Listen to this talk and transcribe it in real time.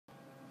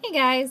Hey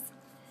guys!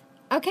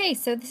 Okay,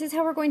 so this is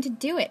how we're going to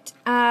do it.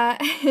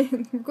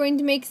 We're going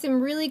to make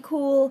some really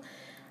cool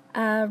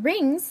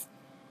rings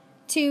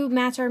to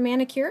match our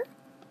manicure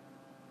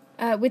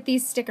with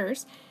these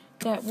stickers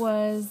that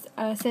was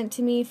sent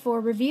to me for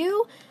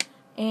review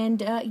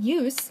and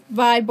use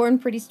by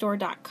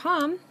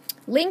BornPrettyStore.com.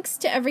 Links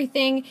to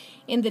everything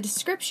in the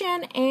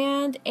description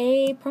and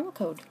a promo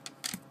code.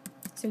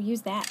 So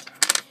use that.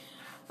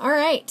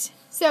 Alright,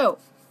 so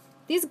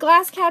these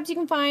glass cabs you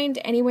can find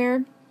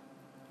anywhere.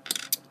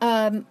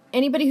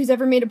 Anybody who's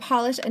ever made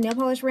a nail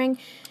polish ring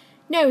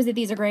knows that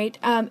these are great.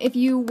 If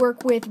you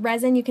work with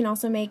resin, you can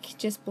also make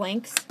just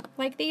blanks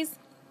like these.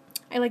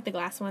 I like the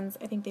glass ones.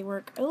 I think they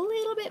work a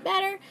little bit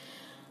better,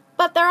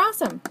 but they're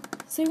awesome.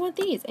 So you want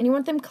these, and you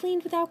want them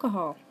cleaned with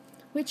alcohol,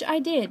 which I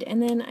did,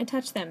 and then I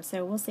touched them,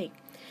 so we'll see.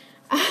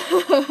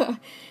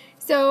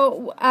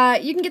 So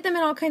you can get them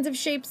in all kinds of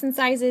shapes and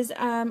sizes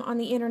on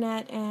the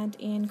internet and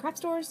in craft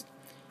stores.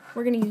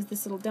 We're going to use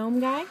this little dome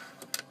guy.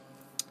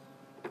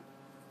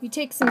 You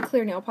take some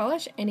clear nail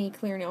polish, any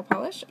clear nail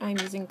polish. I'm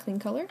using Clean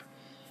Color.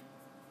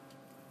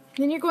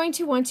 Then you're going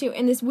to want to,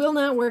 and this will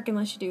not work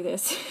unless you do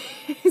this,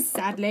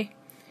 sadly.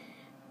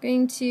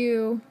 Going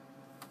to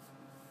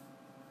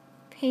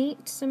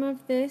paint some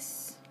of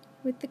this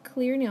with the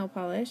clear nail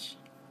polish,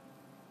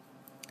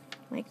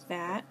 like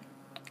that.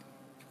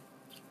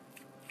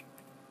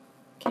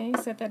 Okay,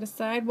 set that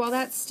aside. While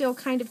that's still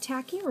kind of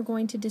tacky, we're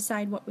going to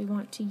decide what we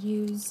want to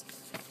use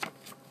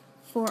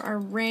for our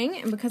ring,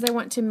 and because I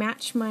want to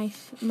match my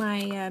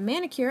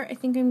manicure, I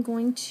think I'm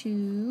going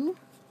to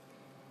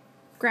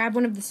grab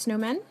one of the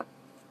snowmen.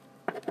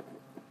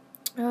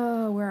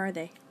 Oh, where are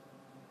they?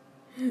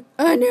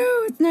 Oh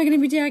no, it's not going to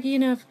be tacky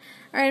enough.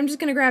 Alright, I'm just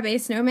going to grab a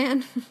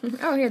snowman.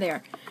 Oh, here they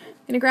are.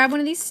 I'm going to grab one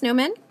of these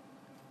snowmen.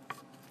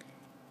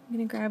 I'm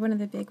going to grab one of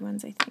the big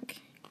ones, I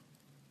think.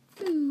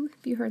 Ooh,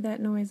 if you heard that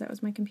noise, that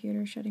was my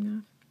computer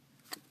shutting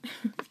off.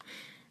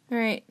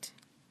 Alright,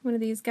 one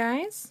of these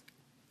guys.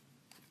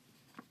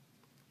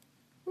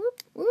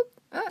 Whoop,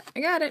 whoop. Oh, I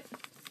got it.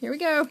 Here we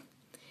go.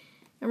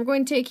 And we're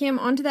going to take him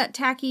onto that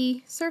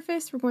tacky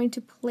surface. We're going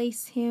to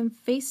place him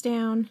face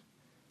down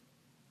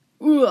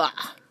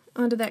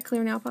onto that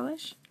clear nail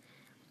polish.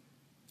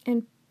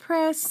 And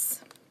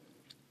press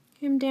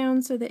him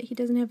down so that he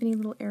doesn't have any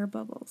little air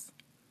bubbles.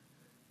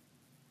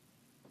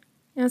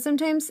 Now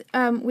sometimes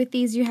with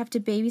these you have to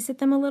babysit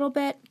them a little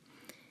bit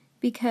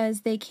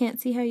because they can't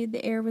see how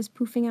the air was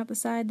poofing out the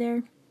side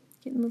there.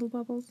 Getting little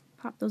bubbles.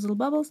 Pop those little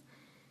bubbles.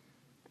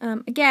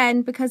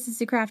 Again, because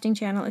it's a crafting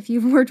channel, if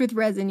you've worked with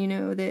resin, you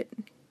know that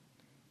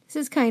this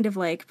is kind of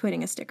like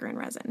putting a sticker in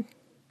resin.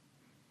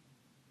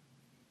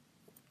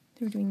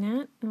 So we're doing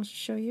that. I'll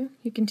show you.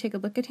 You can take a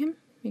look at him.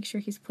 Make sure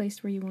he's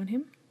placed where you want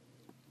him.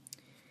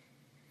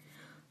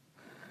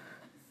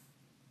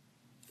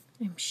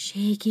 I'm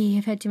shaky.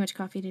 I've had too much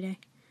coffee today.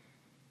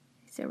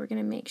 So we're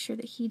going to make sure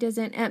that he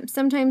doesn't...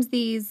 sometimes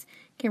these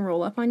can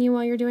roll up on you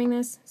while you're doing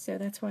this, so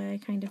that's why I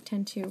kind of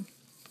tend to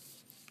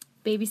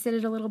babysit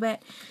it a little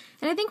bit.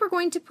 And I think we're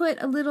going to put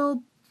a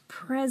little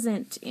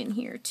present in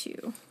here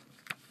too.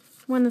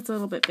 One that's a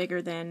little bit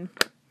bigger than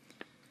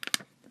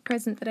the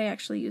present that I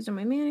actually used on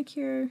my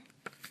manicure,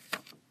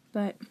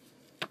 but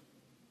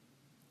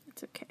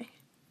it's okay.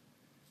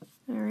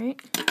 Alright,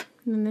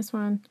 and then this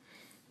one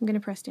I'm going to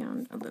press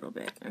down a little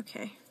bit.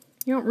 Okay.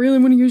 You don't really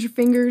want to use your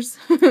fingers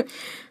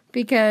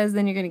because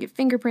then you're going to get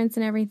fingerprints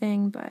and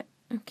everything, but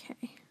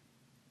okay.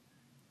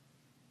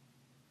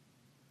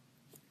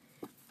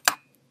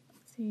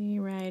 See,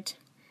 right.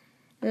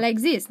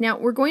 Like this. Now,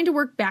 we're going to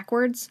work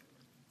backwards.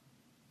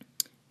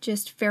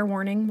 Just fair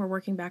warning, we're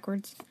working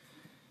backwards.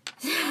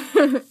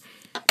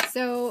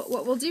 So,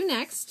 what we'll do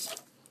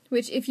next,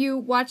 which if you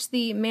watch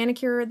the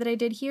manicure that I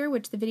did here,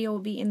 which the video will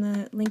be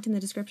linked in the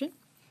description,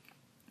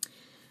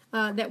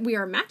 that we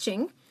are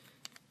matching,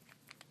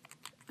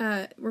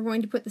 we're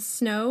going to put the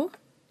snow,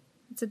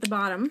 it's at the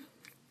bottom,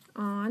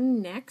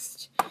 on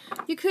next.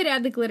 You could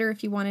add the glitter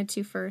if you wanted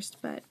to first,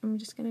 but I'm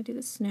just going to do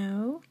the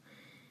snow.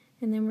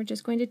 And then we're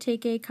just going to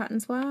take a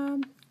cotton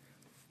swab,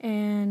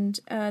 and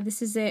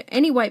this is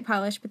any white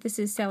polish, but this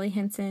is Sally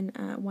Hansen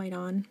White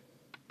On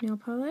nail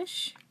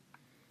polish.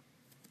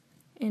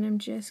 And I'm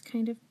just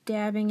kind of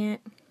dabbing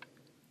it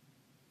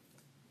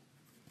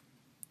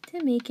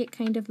to make it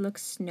kind of look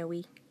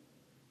snowy.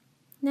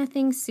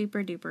 Nothing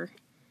super duper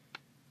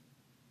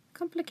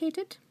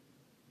complicated.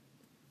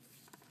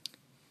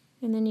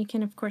 And then you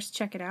can of course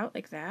check it out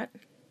like that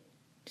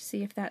to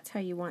see if that's how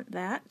you want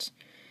that.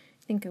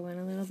 I think I want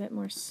a little bit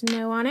more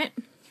snow on it.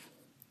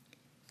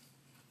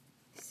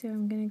 So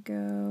I'm going to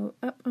go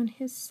up on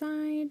his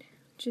side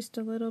just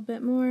a little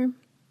bit more.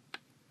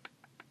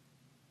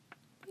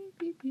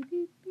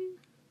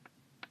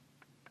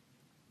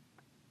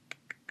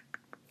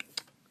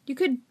 You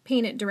could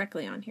paint it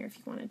directly on here if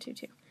you wanted to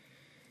too.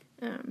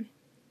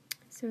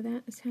 So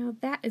that is how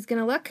that is going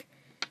to look.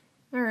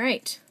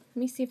 Alright, let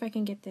me see if I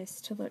can get this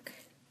to look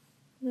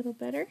a little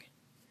better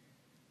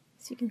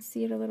so you can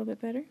see it a little bit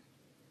better.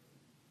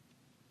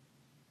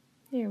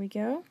 There we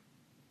go.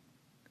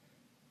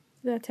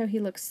 That's how he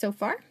looks so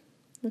far.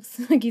 Looks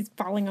like he's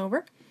falling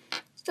over.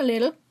 Just a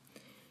little.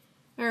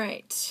 All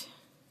right.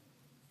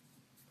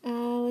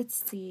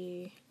 Let's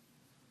see.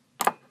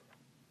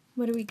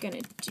 What are we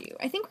going to do?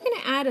 I think we're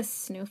going to add a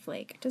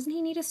snowflake. Doesn't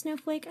he need a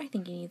snowflake? I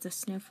think he needs a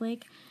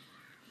snowflake.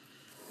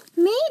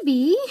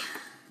 Maybe.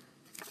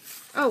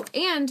 Oh,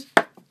 and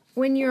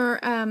when you're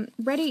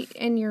ready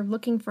and you're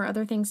looking for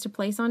other things to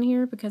place on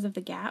here because of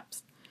the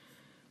gaps,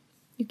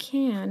 you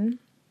can,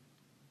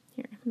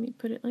 here, let me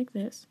put it like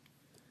this.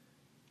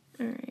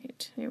 All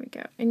right, there we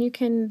go. And you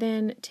can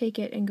then take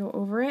it and go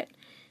over it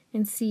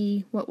and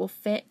see what will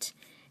fit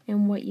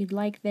and what you'd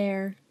like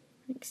there.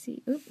 Like,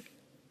 see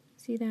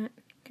that?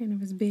 Kind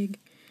of is big.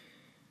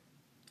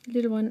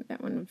 Little one,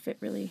 that one would fit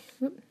really,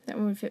 that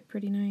one would fit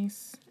pretty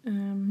nice.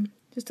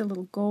 Just a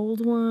little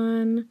gold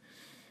one.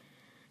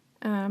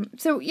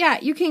 So yeah,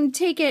 you can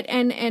take it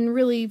and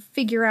really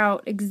figure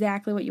out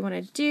exactly what you want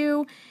to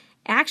do.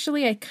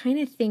 Actually, I kind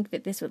of think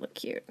that this would look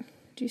cute.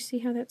 Do you see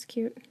how that's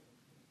cute?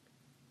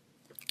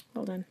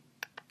 Hold on.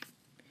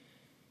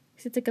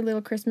 It's like a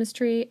little Christmas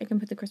tree. I can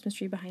put the Christmas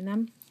tree behind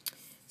them.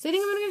 So I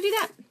think I'm going to do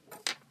that.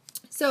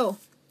 So,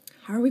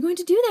 how are we going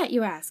to do that,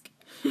 you ask?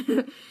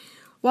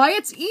 Why,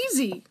 it's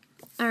easy.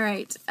 All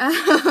right.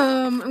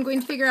 I'm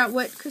going to figure out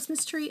what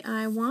Christmas tree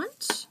I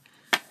want.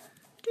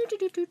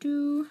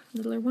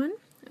 Littler one.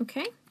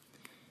 Okay.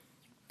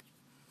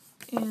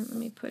 And let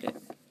me put it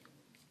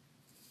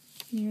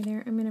near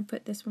there. I'm going to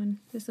put this one,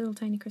 this little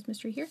tiny Christmas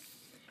tree here.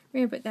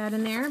 We're going to put that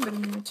in there, but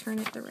I'm going to turn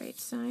it the right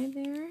side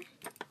there.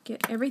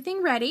 Get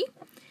everything ready.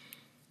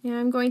 Now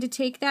I'm going to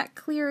take that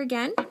clear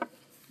again.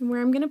 And where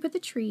I'm going to put the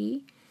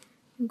tree,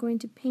 I'm going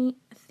to paint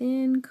a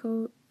thin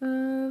coat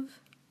of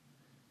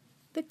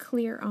the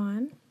clear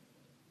on.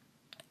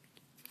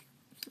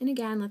 And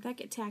again, let that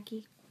get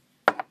tacky.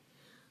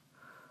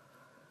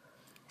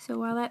 So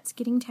while that's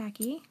getting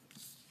tacky,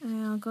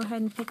 I'll go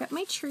ahead and pick up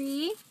my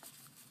tree.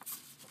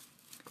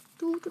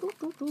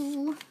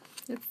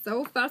 It's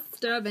so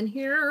festive in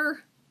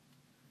here.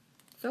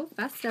 So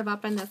festive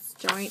up in this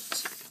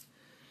joint.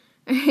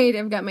 Alright,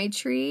 I've got my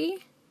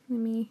tree.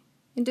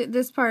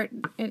 This part,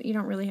 you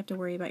don't really have to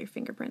worry about your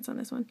fingerprints on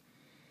this one.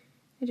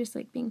 I just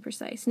like being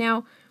precise.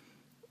 Now,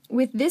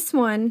 with this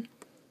one,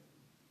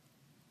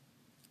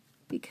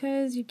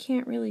 because you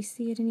can't really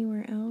see it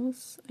anywhere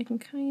else, I can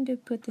kind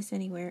of put this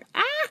anywhere.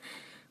 Ah!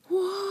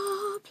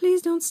 Whoa,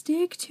 please don't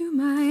stick to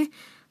my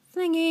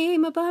thingy,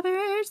 my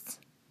bobbers.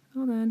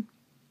 Hold on.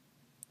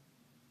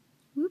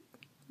 Whoop,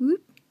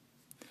 whoop.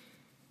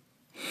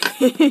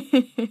 You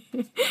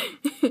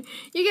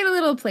get a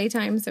little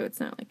playtime, so it's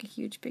not like a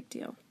huge big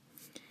deal.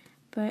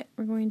 But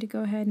we're going to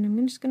go ahead and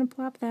I'm just going to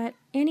plop that.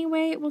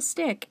 Anyway, it will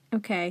stick.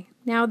 Okay,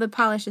 now the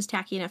polish is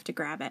tacky enough to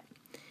grab it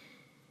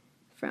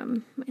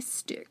from my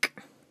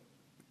stick.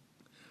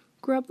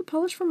 Grab the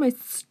polish from my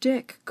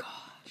stick.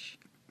 Gosh.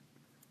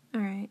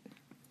 Alright,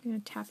 I'm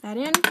going to tap that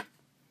in.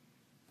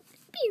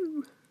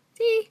 Pew!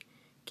 See?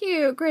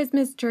 Cute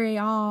Christmas tree.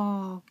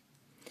 Aww.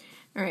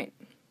 Alright.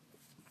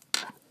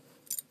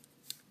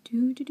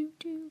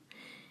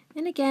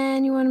 And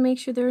again, you want to make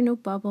sure there are no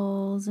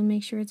bubbles and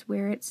make sure it's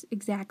where it's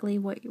exactly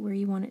where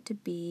you want it to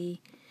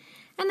be.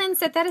 And then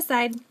set that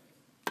aside.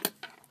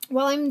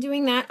 While I'm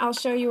doing that, I'll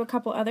show you a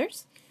couple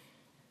others.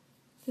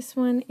 This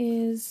one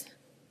is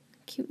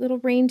a cute little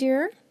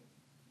reindeer.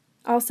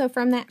 Also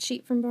from that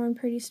sheet from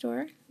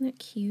BornPrettyStore. Isn't that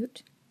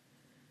cute?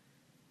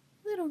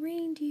 Little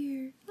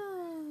reindeer.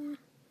 Oh.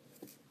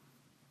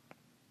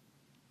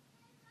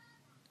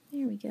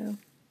 There we go.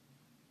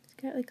 It's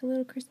got like a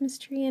little Christmas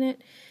tree in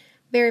it.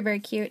 Very, very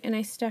cute. And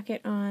I stuck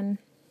it on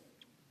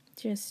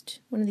just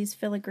one of these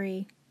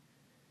filigree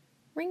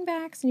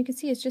ringbacks. And you can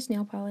see it's just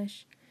nail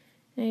polish.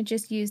 And I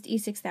just used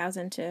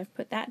E6000 to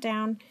put that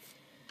down.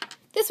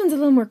 This one's a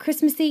little more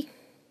Christmassy.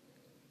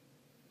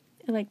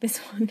 I like this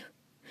one.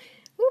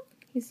 Oop,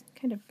 he's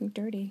kind of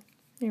dirty.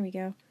 There we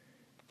go.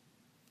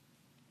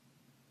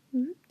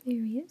 Oop,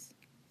 there he is.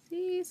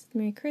 See, it's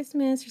Merry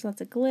Christmas. There's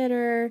lots of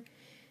glitter.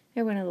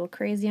 I went a little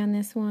crazy on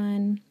this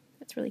one.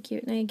 That's really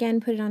cute. And I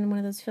again put it on one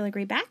of those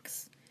filigree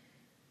backs,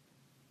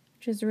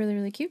 which is really,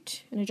 really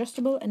cute and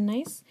adjustable and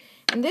nice.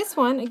 And this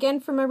one, again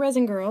for my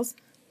resin girls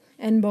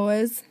and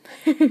boys,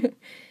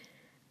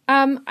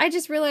 I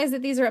just realized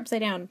that these are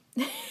upside down.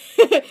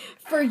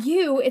 For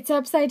you, it's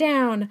upside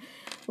down.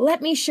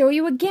 Let me show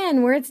you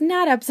again where it's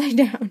not upside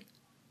down.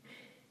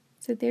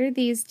 So there are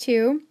these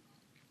two.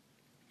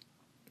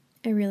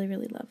 I really,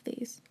 really love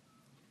these.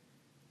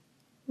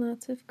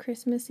 Lots of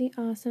Christmassy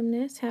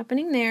awesomeness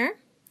happening there.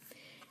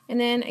 And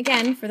then,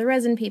 again, for the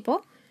resin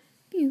people,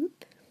 boop.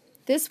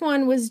 This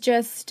one was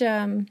just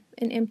an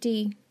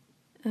empty,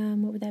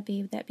 what would that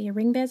be? Would that be a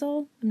ring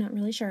bezel? I'm not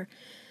really sure.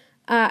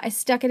 I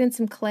stuck it in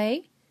some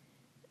clay.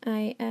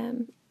 I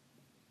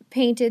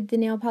painted the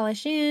nail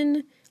polish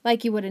in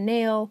like you would a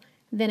nail.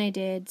 Then I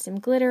did some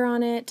glitter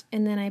on it,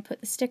 and then I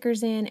put the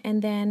stickers in.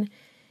 And then,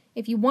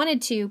 if you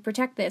wanted to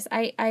protect this,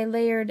 I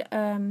layered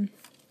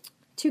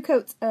 2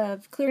 coats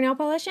of clear nail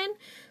polish in.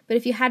 But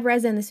if you had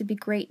resin, this would be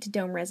great to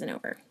dome resin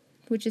over,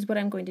 which is what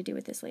I'm going to do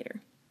with this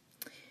later.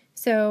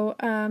 So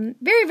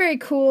very, very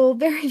cool,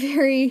 very,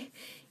 very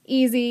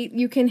easy.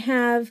 You can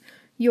have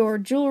your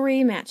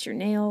jewelry match your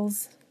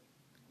nails,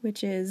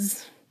 which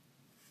is,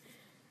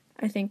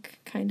 I think,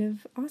 kind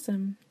of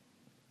awesome.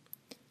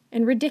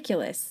 And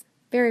ridiculous.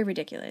 Very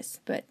ridiculous,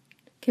 but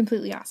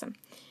completely awesome.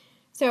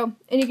 So,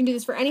 and you can do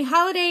this for any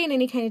holiday and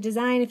any kind of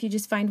design if you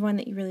just find one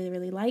that you really,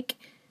 really like.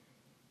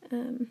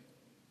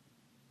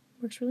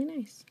 Works really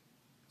nice.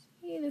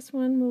 See, this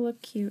one will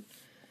look cute.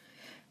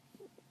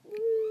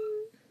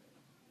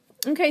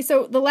 Okay,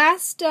 so the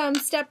last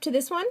step to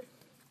this one,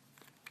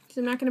 because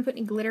I'm not going to put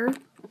any glitter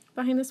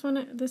behind this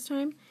one this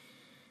time,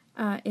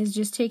 is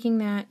just taking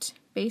that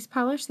base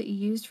polish that you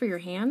used for your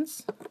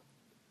hands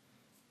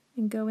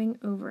and going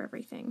over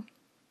everything.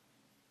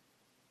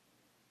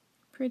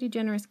 Pretty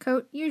generous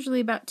coat, usually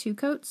about 2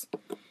 coats,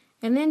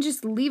 and then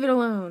just leave it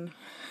alone.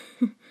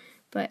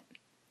 But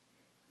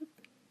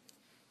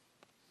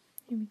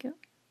here we go.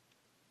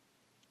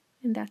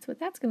 And that's what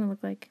that's going to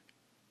look like.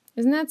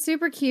 Isn't that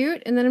super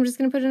cute? And then I'm just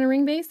going to put it in a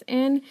ring base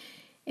and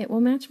it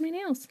will match my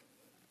nails.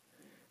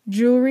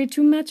 Jewelry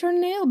to match our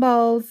nail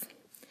balls.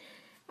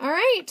 All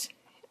right.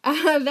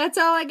 That's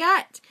all I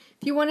got.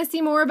 If you want to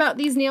see more about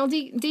these nail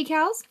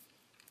decals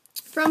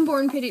from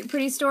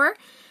BornPrettyStore,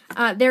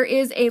 there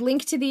is a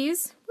link to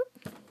these.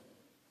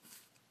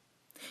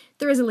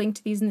 There is a link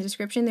to these in the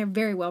description. They're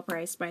very well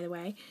priced, by the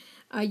way.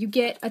 You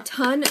get a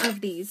ton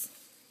of these.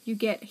 You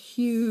get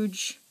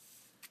huge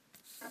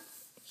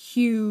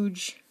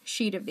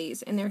sheet of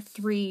these, and they're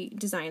 3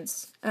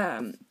 designs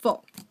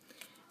full.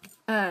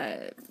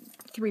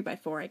 3 by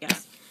 4, I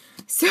guess.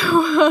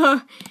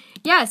 So,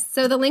 yes,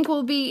 so the link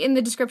will be in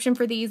the description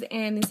for these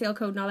and the sale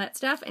code and all that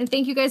stuff. And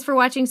thank you guys for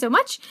watching so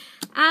much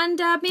and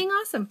being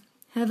awesome.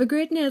 Have a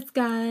great night,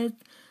 guys.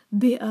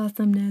 Be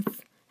awesomeness.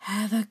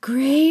 Have a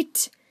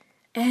great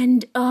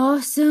and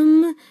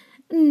awesomeness.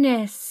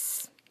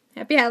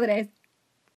 Happy holidays.